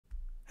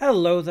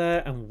Hello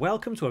there and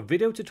welcome to a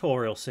video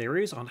tutorial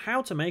series on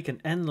how to make an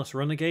endless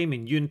runner game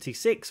in Unity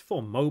 6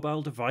 for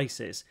mobile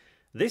devices.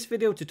 This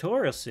video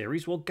tutorial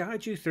series will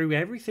guide you through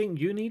everything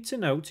you need to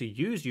know to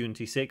use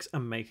Unity 6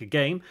 and make a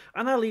game,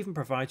 and I'll even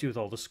provide you with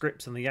all the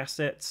scripts and the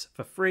assets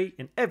for free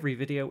in every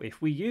video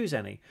if we use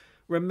any.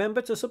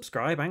 Remember to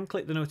subscribe and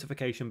click the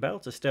notification bell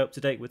to stay up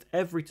to date with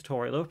every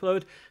tutorial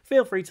upload.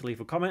 Feel free to leave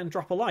a comment and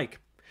drop a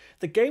like.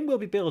 The game we'll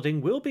be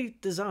building will be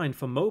designed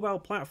for mobile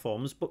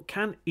platforms but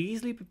can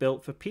easily be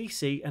built for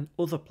PC and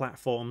other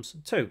platforms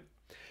too.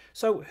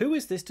 So who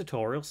is this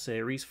tutorial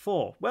series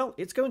for? Well,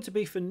 it's going to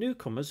be for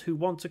newcomers who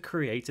want to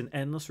create an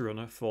endless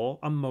runner for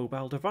a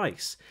mobile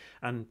device,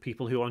 and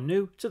people who are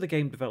new to the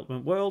game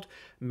development world,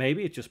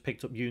 maybe have just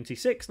picked up Unity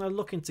 6 and are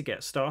looking to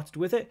get started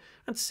with it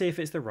and to see if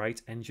it's the right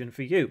engine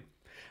for you.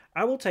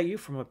 I will take you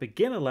from a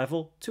beginner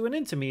level to an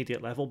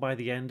intermediate level by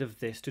the end of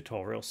this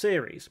tutorial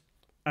series.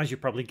 As you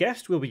probably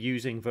guessed, we'll be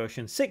using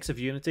version 6 of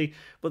Unity,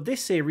 but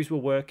this series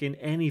will work in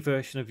any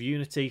version of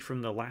Unity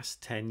from the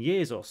last 10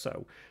 years or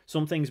so.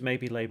 Some things may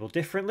be labelled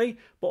differently,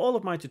 but all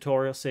of my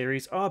tutorial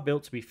series are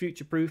built to be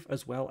future-proof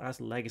as well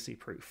as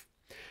legacy-proof.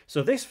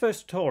 So this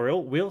first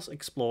tutorial will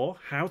explore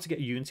how to get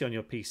Unity on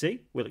your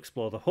PC, we'll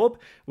explore the hub,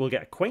 we'll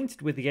get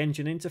acquainted with the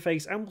engine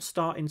interface, and we'll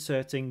start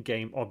inserting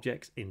game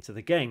objects into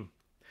the game.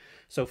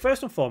 So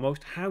first and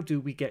foremost, how do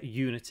we get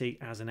Unity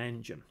as an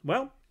engine?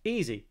 Well,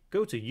 easy.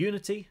 Go to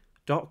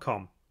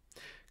unity.com.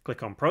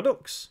 Click on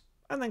Products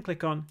and then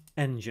click on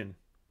Engine.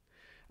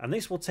 And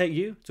this will take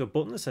you to a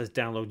button that says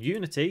Download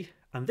Unity,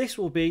 and this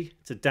will be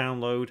to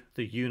download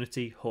the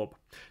Unity Hub.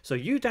 So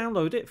you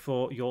download it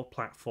for your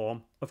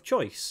platform of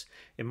choice.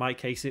 In my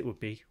case, it would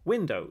be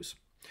Windows.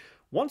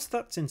 Once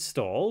that's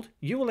installed,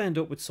 you will end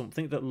up with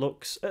something that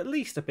looks at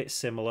least a bit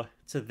similar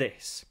to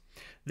this.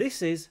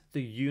 This is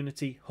the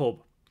Unity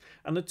Hub.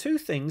 And the two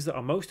things that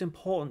are most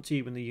important to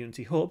you in the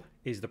Unity Hub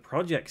is the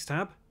Projects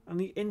tab and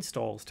the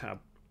Installs tab.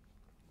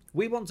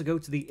 We want to go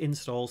to the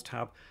Installs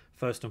tab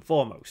first and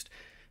foremost.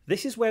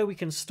 This is where we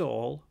can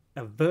install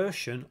a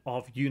version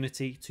of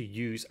Unity to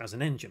use as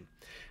an engine.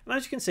 And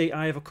as you can see,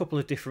 I have a couple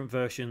of different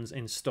versions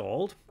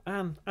installed,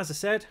 and as I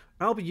said,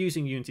 I'll be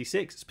using Unity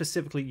 6,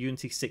 specifically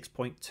Unity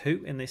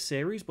 6.2 in this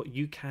series, but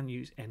you can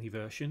use any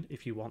version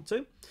if you want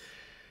to.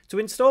 To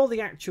install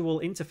the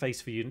actual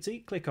interface for Unity,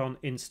 click on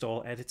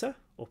Install Editor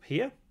up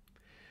here,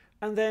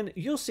 and then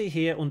you'll see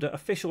here under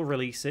Official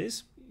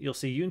Releases, you'll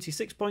see Unity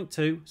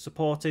 6.2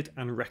 supported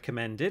and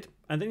recommended,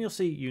 and then you'll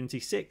see Unity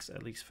 6,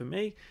 at least for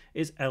me,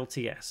 is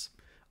LTS.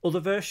 Other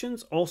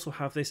versions also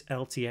have this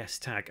LTS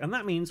tag, and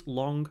that means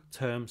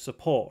long-term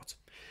support.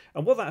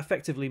 And what that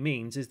effectively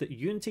means is that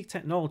Unity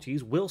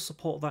Technologies will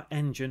support that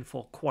engine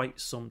for quite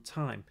some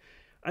time.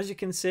 As you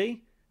can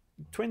see,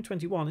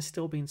 2021 is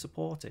still being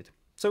supported.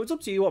 So it's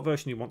up to you what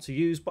version you want to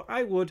use, but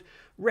I would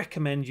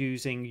recommend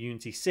using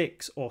Unity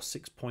 6 or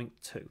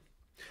 6.2.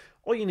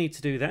 All you need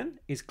to do then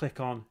is click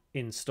on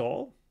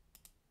Install.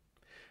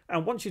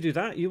 And once you do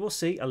that, you will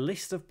see a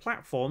list of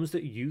platforms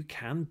that you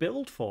can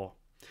build for.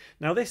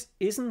 Now, this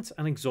isn't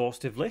an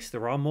exhaustive list.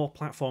 There are more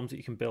platforms that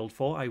you can build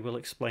for. I will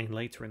explain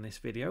later in this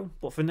video.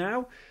 But for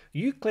now,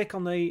 you click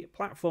on the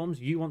platforms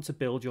you want to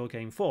build your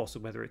game for. So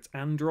whether it's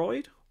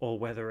Android or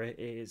whether it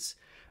is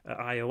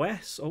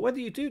iOS or whether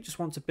you do just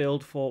want to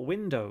build for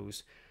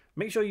Windows,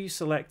 make sure you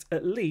select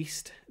at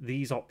least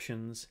these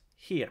options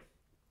here.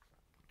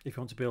 If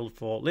you want to build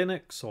for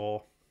Linux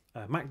or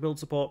Mac build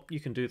support, you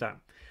can do that.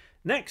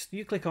 Next,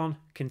 you click on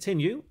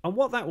Continue, and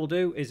what that will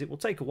do is it will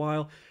take a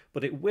while,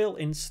 but it will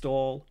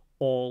install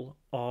all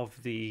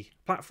of the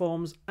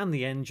platforms and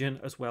the engine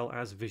as well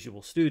as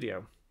Visual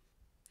Studio.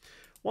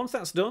 Once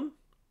that's done,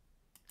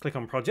 click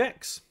on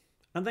Projects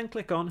and then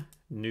click on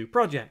New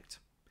Project.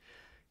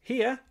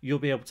 Here, you'll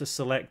be able to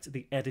select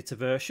the editor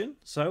version.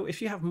 So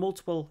if you have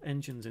multiple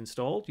engines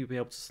installed, you'll be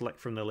able to select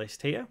from the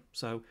list here.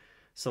 So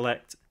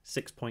select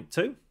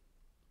 6.2.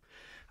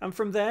 And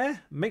from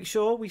there, make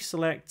sure we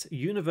select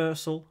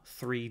Universal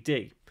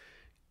 3D.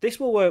 This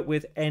will work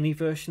with any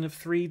version of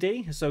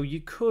 3D. So you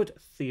could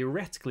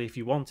theoretically, if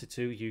you wanted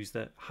to, use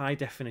the high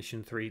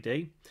definition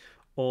 3D,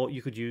 or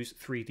you could use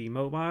 3D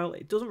mobile.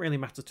 It doesn't really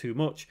matter too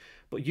much,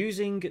 but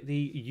using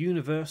the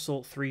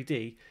Universal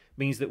 3D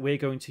means that we're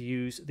going to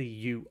use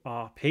the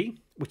URP,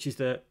 which is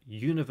the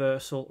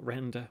Universal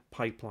Render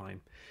Pipeline.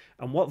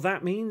 And what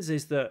that means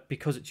is that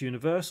because it's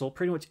universal,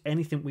 pretty much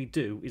anything we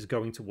do is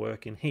going to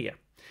work in here.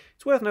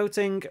 It's worth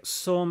noting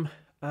some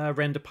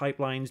render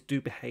pipelines do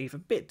behave a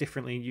bit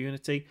differently in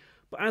Unity,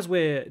 but as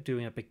we're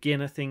doing a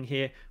beginner thing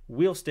here,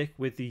 we'll stick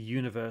with the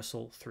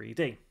Universal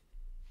 3D.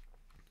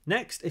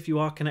 Next, if you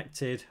are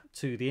connected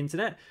to the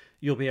internet,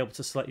 you'll be able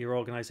to select your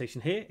organization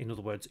here, in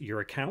other words,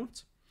 your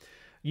account.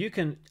 You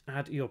can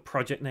add your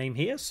project name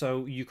here,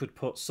 so you could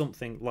put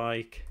something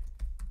like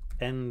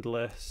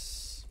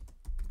Endless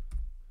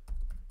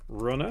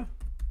Runner.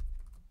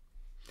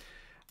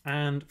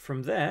 And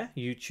from there,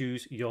 you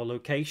choose your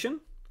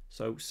location.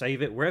 So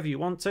save it wherever you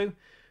want to.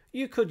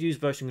 You could use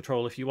version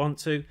control if you want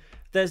to.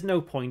 There's no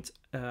point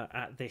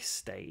at this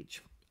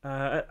stage.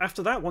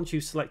 After that, once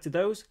you've selected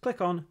those,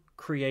 click on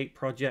create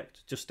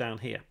project just down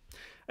here.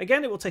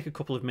 Again, it will take a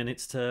couple of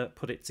minutes to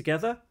put it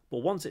together, but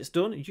once it's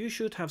done, you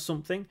should have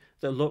something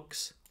that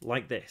looks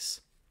like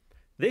this.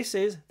 This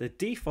is the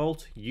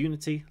default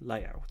Unity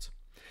layout.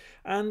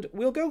 And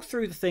we'll go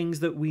through the things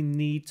that we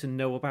need to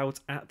know about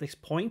at this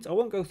point. I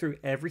won't go through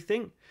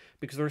everything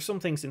because there are some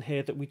things in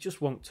here that we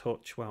just won't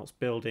touch whilst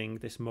building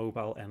this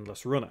mobile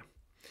endless runner.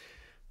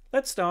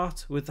 Let's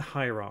start with the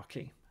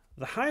hierarchy.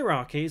 The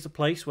hierarchy is a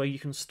place where you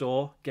can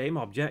store game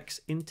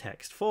objects in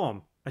text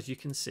form, as you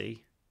can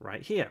see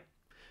right here.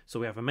 So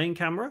we have a main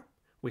camera,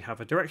 we have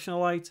a directional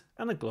light,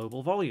 and a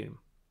global volume.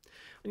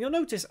 And you'll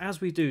notice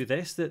as we do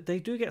this that they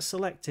do get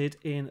selected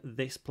in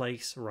this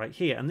place right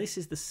here, and this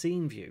is the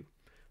scene view.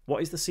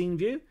 What is the scene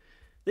view?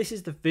 This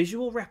is the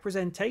visual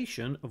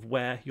representation of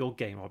where your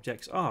game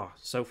objects are.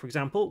 So for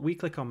example, we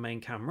click on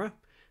main camera,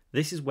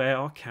 this is where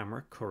our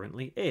camera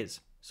currently is.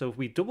 So if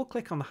we double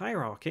click on the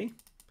hierarchy,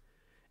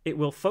 it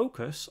will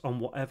focus on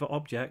whatever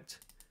object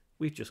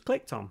we've just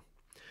clicked on.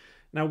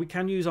 Now we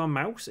can use our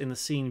mouse in the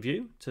scene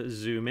view to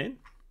zoom in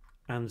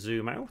and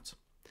zoom out.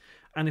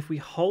 And if we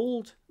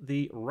hold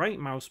the right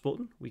mouse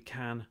button, we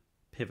can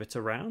pivot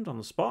around on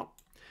the spot.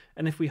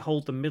 And if we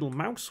hold the middle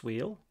mouse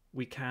wheel,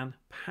 we can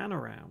pan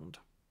around.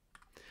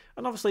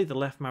 And obviously the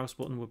left mouse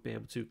button would be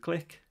able to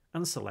click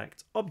and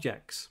select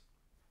objects.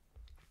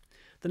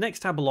 The next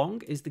tab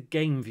along is the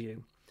game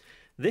view.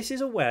 This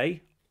is a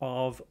way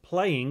of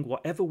playing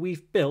whatever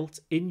we've built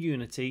in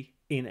Unity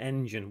in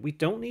engine. We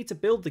don't need to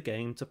build the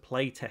game to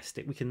play test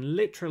it. We can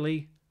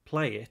literally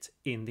play it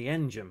in the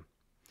engine.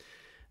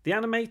 The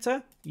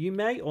animator you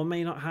may or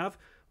may not have.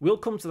 We'll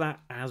come to that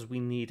as we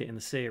need it in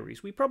the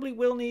series. We probably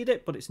will need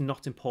it, but it's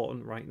not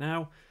important right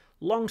now.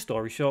 Long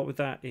story short with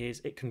that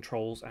is it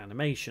controls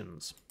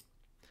animations.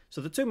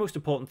 So the two most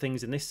important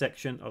things in this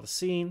section are the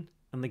scene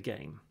and the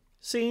game.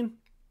 Scene,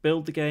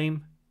 build the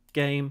game,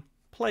 game,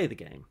 play the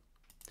game.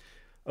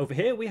 Over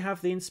here we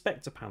have the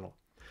inspector panel.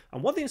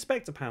 And what the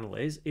inspector panel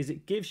is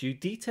it gives you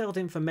detailed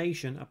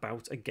information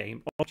about a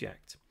game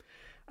object.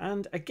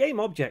 And a game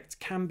object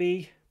can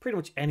be pretty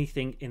much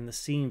anything in the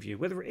scene view,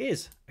 whether it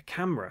is a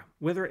camera,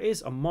 whether it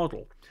is a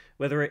model,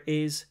 whether it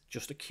is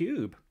just a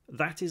cube.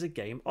 That is a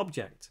game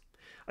object.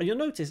 And you'll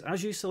notice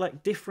as you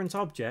select different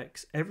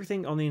objects,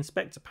 everything on the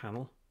inspector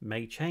panel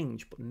may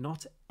change, but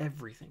not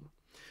everything.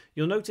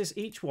 You'll notice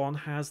each one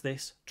has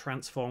this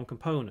transform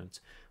component.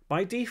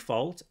 By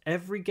default,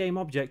 every game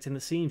object in the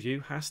scene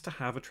view has to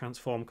have a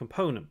transform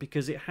component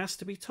because it has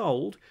to be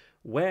told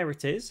where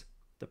it is,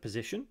 the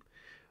position,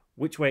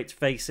 which way it's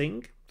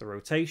facing, the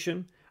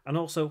rotation, and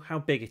also how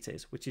big it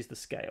is, which is the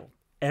scale.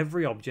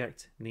 Every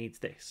object needs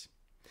this.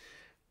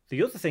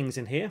 The other things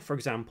in here, for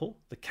example,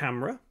 the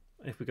camera,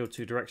 if we go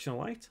to directional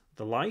light,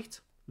 the light,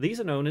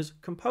 these are known as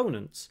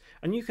components,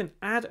 and you can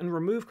add and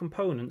remove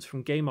components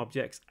from game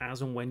objects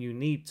as and when you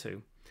need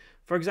to.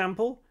 For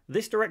example,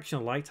 this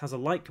directional light has a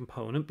light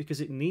component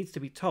because it needs to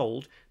be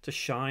told to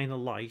shine a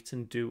light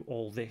and do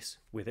all this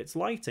with its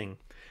lighting.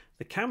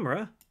 The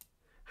camera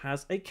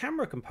has a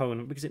camera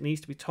component because it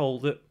needs to be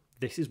told that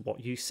this is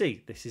what you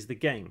see, this is the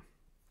game.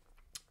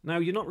 Now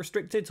you're not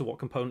restricted to what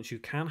components you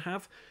can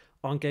have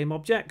on game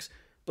objects,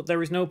 but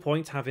there is no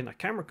point having a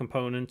camera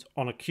component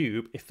on a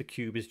cube if the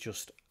cube is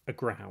just a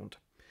ground.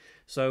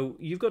 So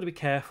you've got to be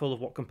careful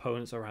of what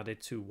components are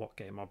added to what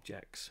game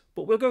objects.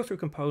 But we'll go through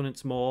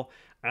components more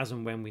as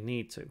and when we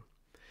need to.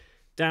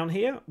 Down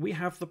here we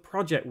have the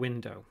project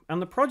window,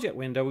 and the project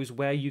window is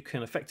where you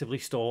can effectively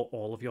store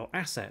all of your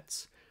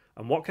assets.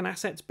 And what can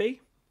assets be?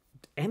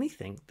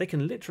 Anything. They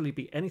can literally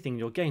be anything in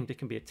your game. They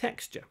can be a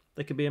texture,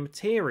 they can be a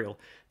material,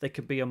 they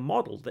could be a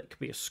model, they could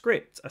be a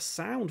script, a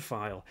sound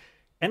file.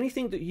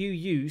 Anything that you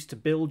use to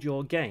build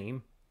your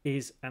game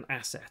is an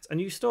asset, and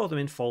you store them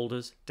in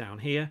folders down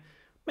here.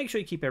 Make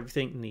sure you keep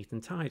everything neat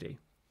and tidy.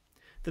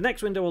 The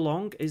next window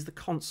along is the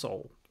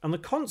console, and the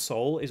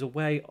console is a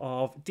way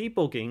of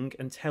debugging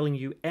and telling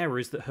you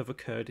errors that have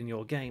occurred in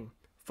your game.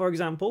 For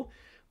example,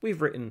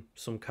 we've written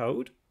some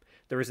code.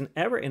 There is an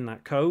error in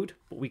that code,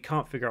 but we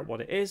can't figure out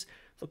what it is.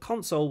 The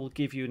console will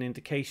give you an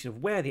indication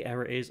of where the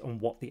error is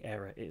and what the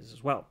error is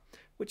as well,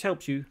 which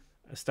helps you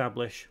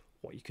establish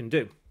what you can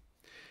do.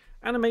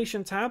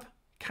 Animation tab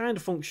kind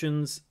of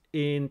functions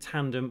in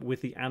tandem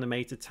with the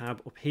animator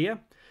tab up here.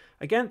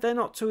 Again, they're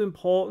not too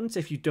important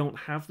if you don't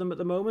have them at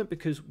the moment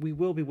because we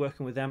will be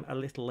working with them a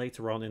little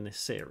later on in this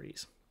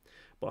series.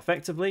 But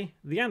effectively,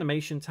 the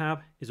animation tab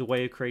is a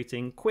way of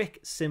creating quick,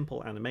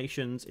 simple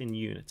animations in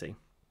Unity.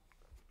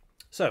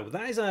 So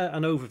that is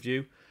an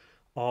overview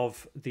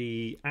of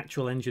the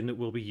actual engine that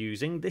we'll be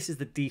using. This is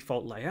the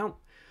default layout.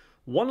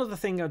 One other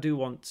thing I do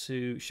want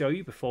to show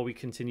you before we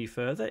continue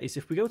further is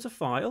if we go to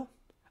File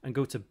and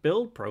go to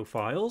Build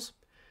Profiles,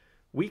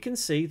 we can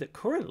see that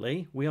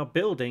currently we are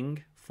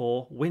building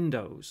for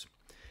Windows.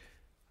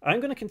 I'm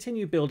going to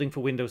continue building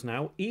for Windows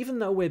now, even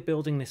though we're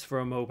building this for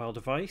a mobile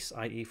device,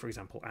 i.e. for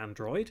example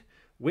Android,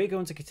 we're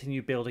going to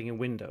continue building in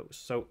Windows.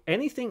 So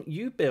anything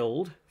you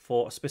build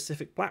for a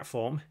specific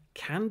platform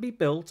can be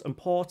built and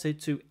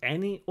ported to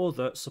any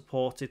other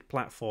supported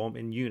platform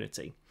in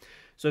Unity.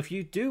 So if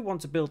you do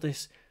want to build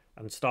this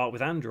and start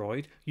with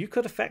Android, you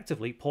could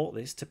effectively port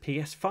this to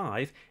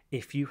PS5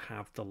 if you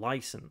have the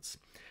license.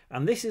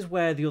 And this is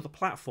where the other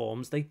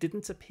platforms, they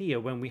didn't appear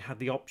when we had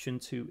the option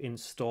to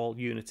install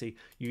Unity.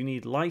 You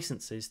need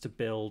licenses to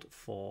build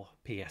for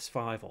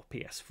PS5 or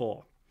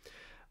PS4.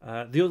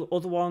 The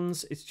other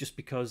ones, it's just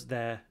because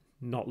they're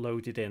not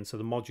loaded in, so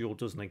the module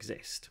doesn't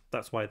exist.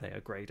 That's why they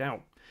are grayed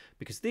out,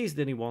 because these are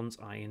the only ones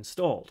I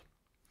installed.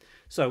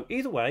 So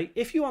either way,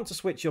 if you want to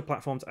switch your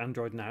platform to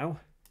Android now,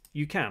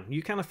 you can.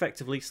 You can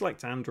effectively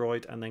select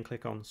Android and then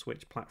click on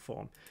switch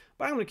platform.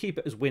 But I'm going to keep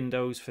it as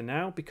Windows for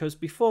now, because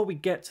before we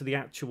get to the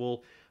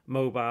actual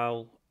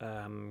mobile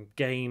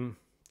game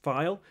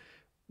file,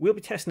 we'll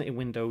be testing it in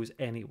Windows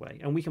anyway,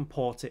 and we can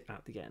port it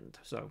at the end.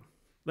 So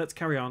let's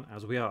carry on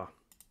as we are.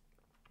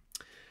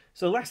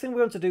 So the last thing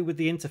we want to do with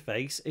the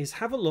interface is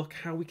have a look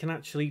how we can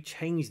actually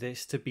change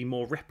this to be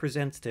more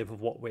representative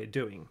of what we're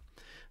doing.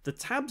 The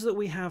tabs that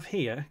we have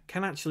here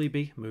can actually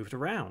be moved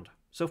around.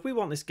 So if we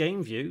want this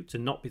game view to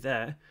not be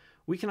there,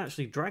 we can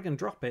actually drag and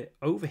drop it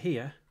over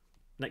here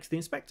next to the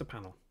inspector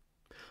panel.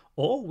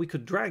 Or we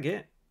could drag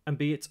it and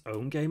be its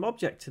own game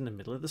object in the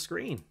middle of the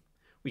screen.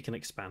 We can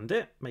expand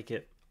it, make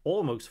it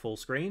almost full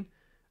screen,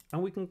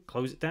 and we can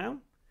close it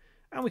down,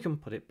 and we can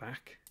put it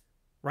back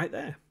right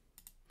there.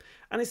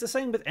 And it's the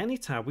same with any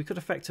tab. We could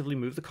effectively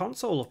move the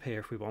console up here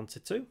if we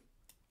wanted to,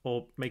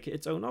 or make it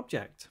its own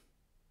object.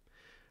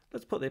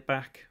 Let's put it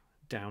back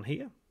down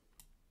here.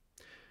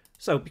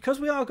 So because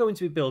we are going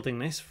to be building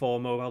this for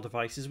mobile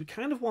devices, we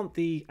kind of want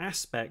the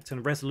aspect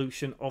and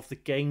resolution of the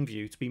game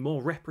view to be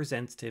more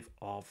representative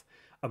of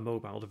a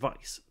mobile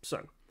device.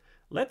 So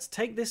let's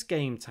take this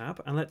game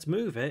tab and let's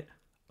move it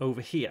over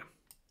here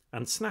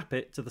and snap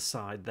it to the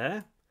side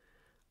there,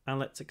 and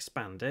let's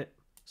expand it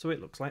so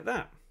it looks like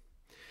that.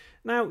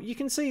 Now you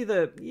can see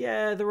that,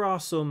 yeah, there are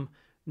some,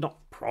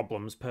 not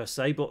problems per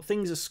se, but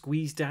things are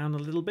squeezed down a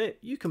little bit.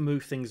 You can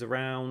move things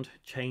around,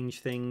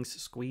 change things,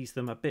 squeeze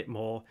them a bit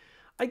more.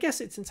 I guess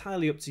it's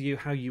entirely up to you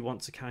how you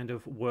want to kind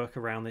of work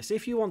around this.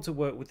 If you want to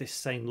work with this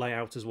same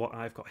layout as what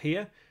I've got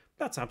here,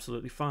 that's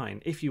absolutely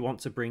fine. If you want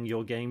to bring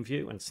your game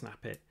view and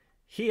snap it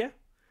here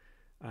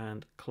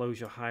and close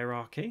your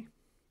hierarchy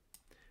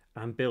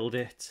and build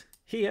it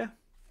here,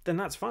 then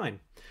that's fine.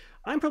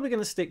 I'm probably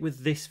going to stick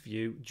with this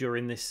view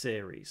during this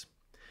series.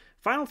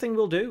 Final thing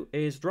we'll do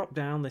is drop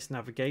down this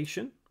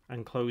navigation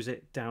and close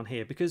it down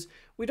here, because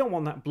we don't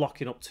want that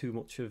blocking up too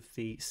much of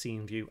the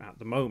scene view at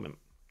the moment.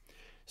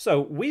 So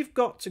we've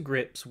got to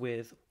grips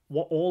with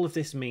what all of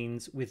this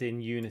means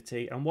within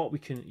Unity and what we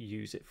can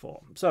use it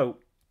for. So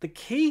the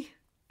key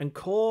and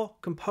core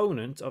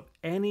component of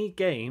any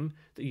game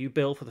that you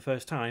build for the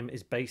first time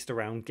is based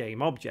around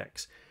game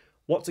objects.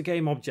 What's a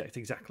game object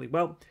exactly?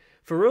 Well,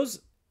 for us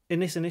in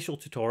this initial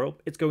tutorial,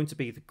 it's going to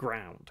be the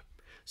ground.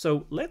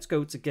 So let's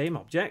go to game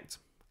object,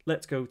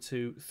 let's go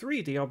to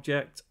 3D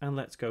object, and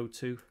let's go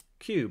to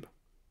cube.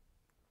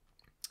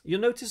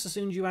 You'll notice as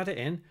soon as you add it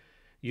in,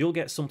 you'll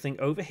get something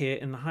over here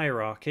in the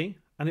hierarchy,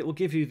 and it will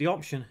give you the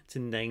option to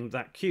name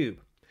that cube.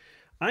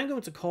 I'm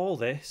going to call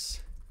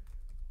this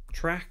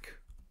track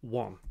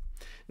 1.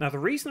 Now the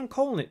reason I'm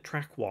calling it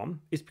track 1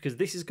 is because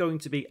this is going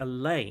to be a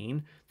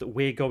lane that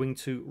we're going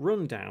to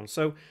run down.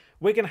 So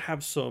we're going to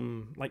have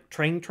some like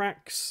train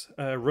tracks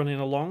running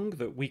along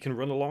that we can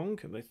run along,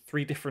 the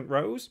 3 different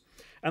rows,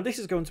 and this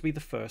is going to be the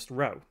first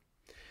row.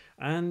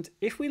 And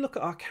if we look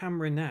at our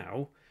camera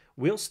now,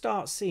 we'll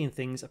start seeing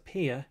things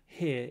appear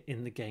here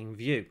in the game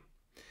view.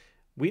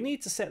 We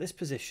need to set this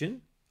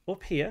position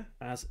up here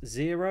as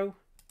 0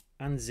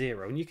 and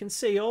 0, and you can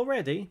see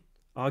already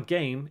our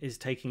game is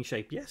taking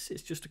shape. Yes,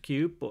 it's just a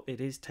cube, but it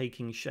is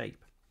taking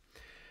shape.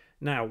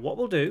 Now, what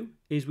we'll do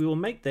is we will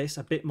make this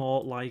a bit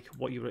more like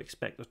what you would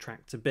expect the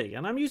track to be.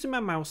 And I'm using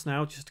my mouse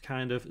now just to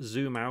kind of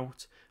zoom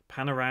out,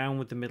 pan around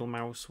with the middle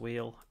mouse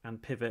wheel,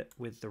 and pivot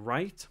with the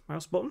right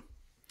mouse button.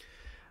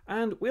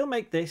 And we'll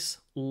make this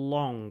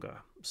longer.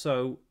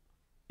 So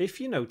if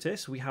you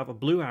notice, we have a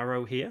blue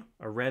arrow here,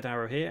 a red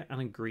arrow here,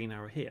 and a green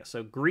arrow here.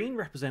 So green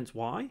represents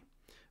Y,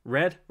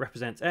 red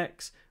represents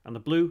X, and the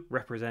blue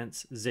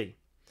represents Z.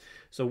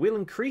 So we'll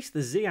increase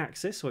the Z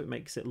axis so it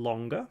makes it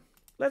longer.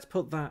 Let's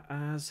put that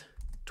as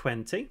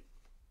 20.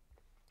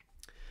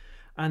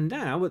 And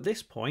now at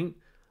this point,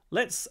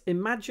 let's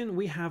imagine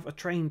we have a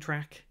train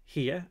track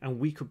here and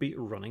we could be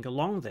running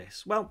along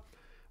this. Well,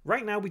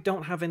 right now we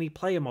don't have any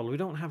player model, we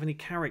don't have any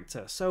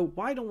character. So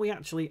why don't we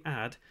actually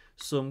add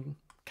some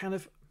kind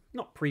of,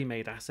 not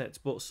pre-made assets,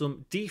 but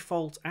some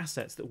default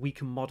assets that we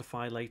can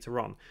modify later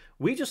on.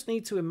 We just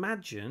need to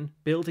imagine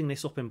building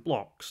this up in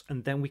blocks,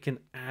 and then we can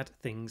add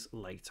things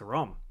later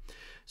on.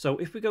 So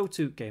if we go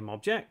to game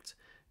object,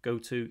 go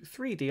to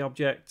 3D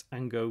object,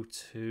 and go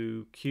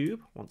to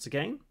cube once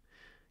again,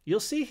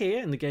 you'll see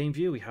here in the game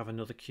view we have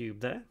another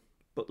cube there.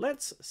 But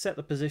let's set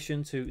the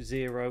position to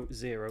 0,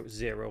 0,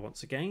 0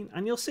 once again,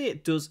 and you'll see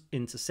it does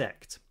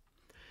intersect.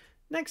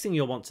 Next thing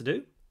you'll want to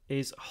do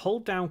is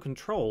hold down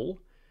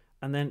Control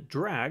and then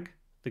drag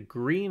the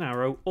green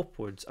arrow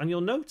upwards, and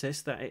you'll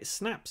notice that it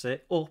snaps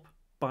it up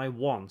by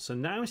 1. So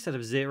now instead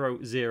of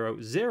 0, 0,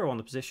 0 on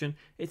the position,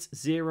 it's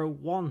 0,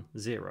 1,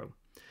 0.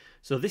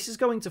 So this is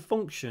going to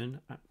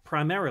function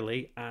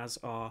primarily as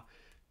our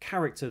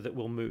character that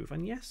will move.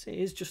 And yes, it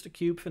is just a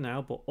cube for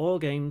now, but all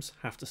games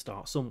have to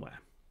start somewhere.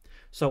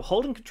 So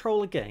holding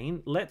control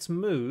again, let's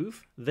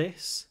move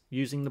this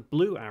using the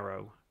blue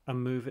arrow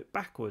and move it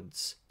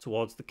backwards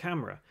towards the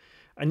camera.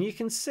 And you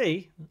can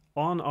see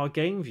on our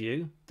game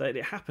view that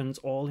it happens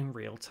all in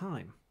real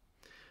time.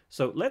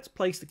 So let's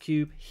place the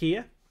cube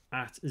here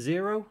at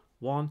 0,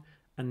 1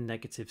 and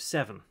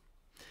 -7.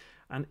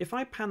 And if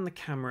I pan the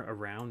camera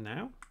around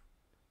now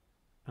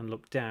and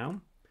look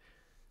down,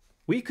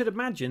 we could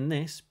imagine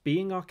this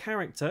being our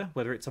character,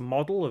 whether it's a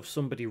model of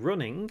somebody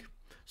running,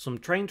 some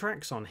train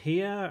tracks on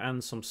here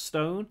and some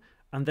stone,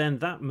 and then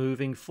that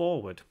moving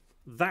forward.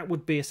 That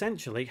would be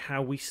essentially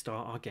how we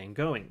start our game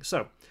going.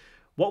 So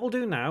what we'll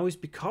do now is,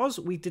 because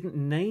we didn't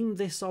name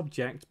this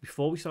object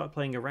before we started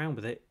playing around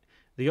with it,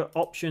 the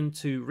option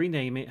to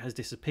rename it has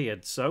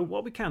disappeared. So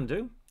what we can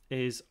do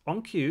is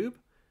on cube,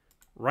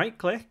 right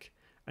click,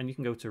 and you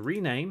can go to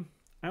rename,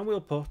 and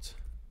we'll put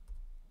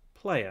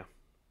player,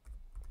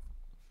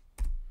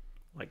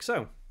 like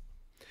so.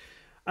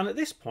 And at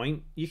this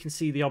point, you can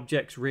see the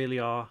objects really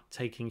are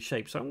taking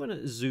shape. So I'm going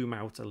to zoom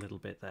out a little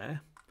bit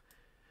there.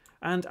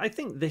 And I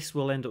think this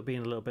will end up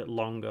being a little bit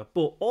longer.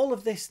 But all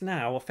of this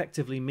now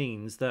effectively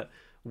means that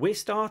we're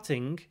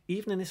starting,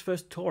 even in this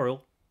first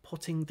tutorial,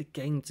 putting the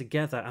game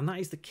together. And that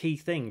is the key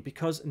thing,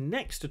 because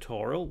next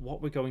tutorial,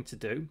 what we're going to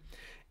do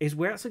is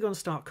we're actually going to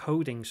start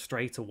coding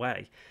straight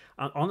away.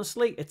 And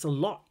honestly, it's a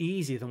lot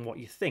easier than what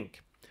you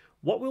think.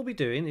 What we'll be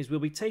doing is we'll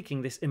be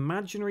taking this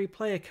imaginary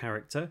player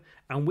character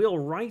and we'll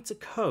write a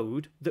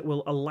code that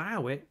will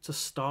allow it to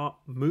start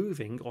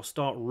moving or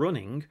start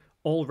running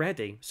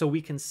already, so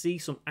we can see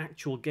some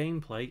actual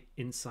gameplay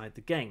inside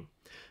the game.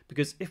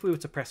 Because if we were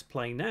to press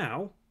play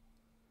now,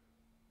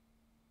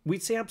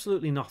 we'd see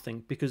absolutely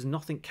nothing, because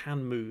nothing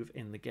can move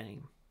in the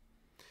game.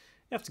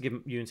 You have to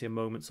give Unity a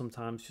moment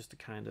sometimes just to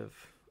kind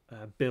of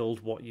build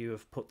what you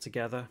have put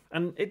together,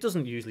 and it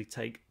doesn't usually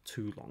take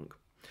too long.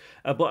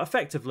 But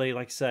effectively,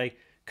 like I say,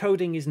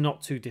 coding is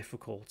not too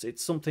difficult.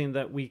 It's something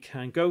that we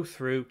can go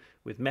through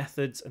with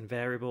methods and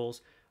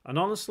variables. And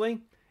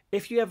honestly,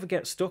 if you ever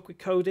get stuck with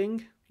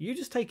coding, you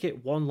just take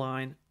it one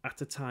line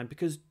at a time,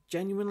 because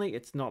genuinely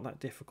it's not that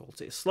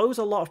difficult. It slows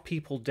a lot of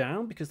people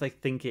down because they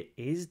think it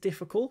is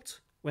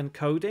difficult when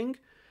coding,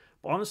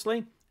 but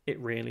honestly, it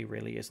really,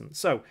 really isn't.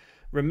 So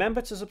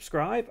remember to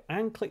subscribe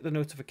and click the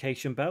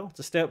notification bell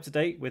to stay up to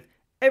date with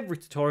every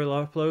tutorial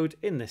I upload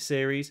in this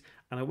series,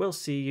 and I will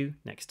see you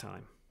next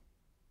time.